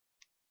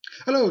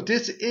Hello,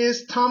 this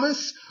is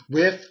Thomas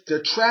with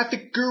the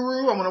Traffic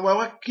Guru. I want to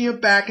welcome you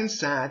back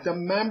inside the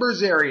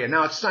members area.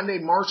 Now it's Sunday,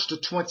 March the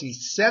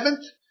 27th.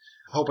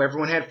 I hope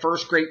everyone had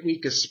first great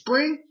week of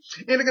spring.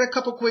 And I got a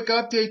couple quick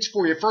updates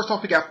for you. First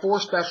off, we got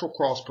 4 special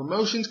cross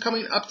promotions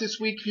coming up this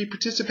week. If you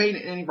participate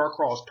in any of our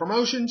cross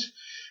promotions,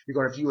 you're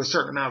going to view a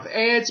certain amount of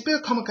ads,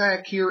 but come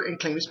back here and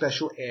claim a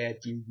special ad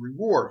view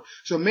reward.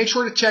 So make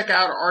sure to check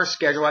out our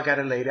schedule. I got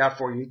it laid out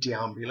for you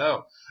down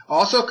below.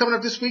 Also coming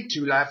up this week,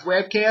 2 live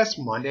webcasts,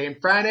 Monday and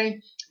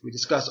Friday. We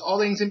discuss all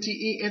things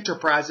MTE,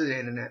 enterprises, and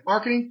internet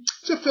marketing.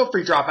 So feel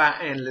free to drop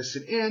out and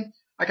listen in.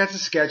 I got the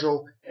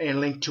schedule and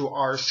link to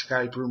our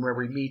Skype room where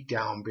we meet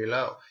down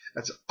below.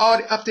 That's all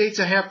the updates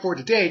I have for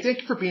today.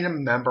 Thank you for being a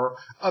member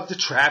of the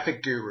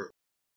Traffic Guru.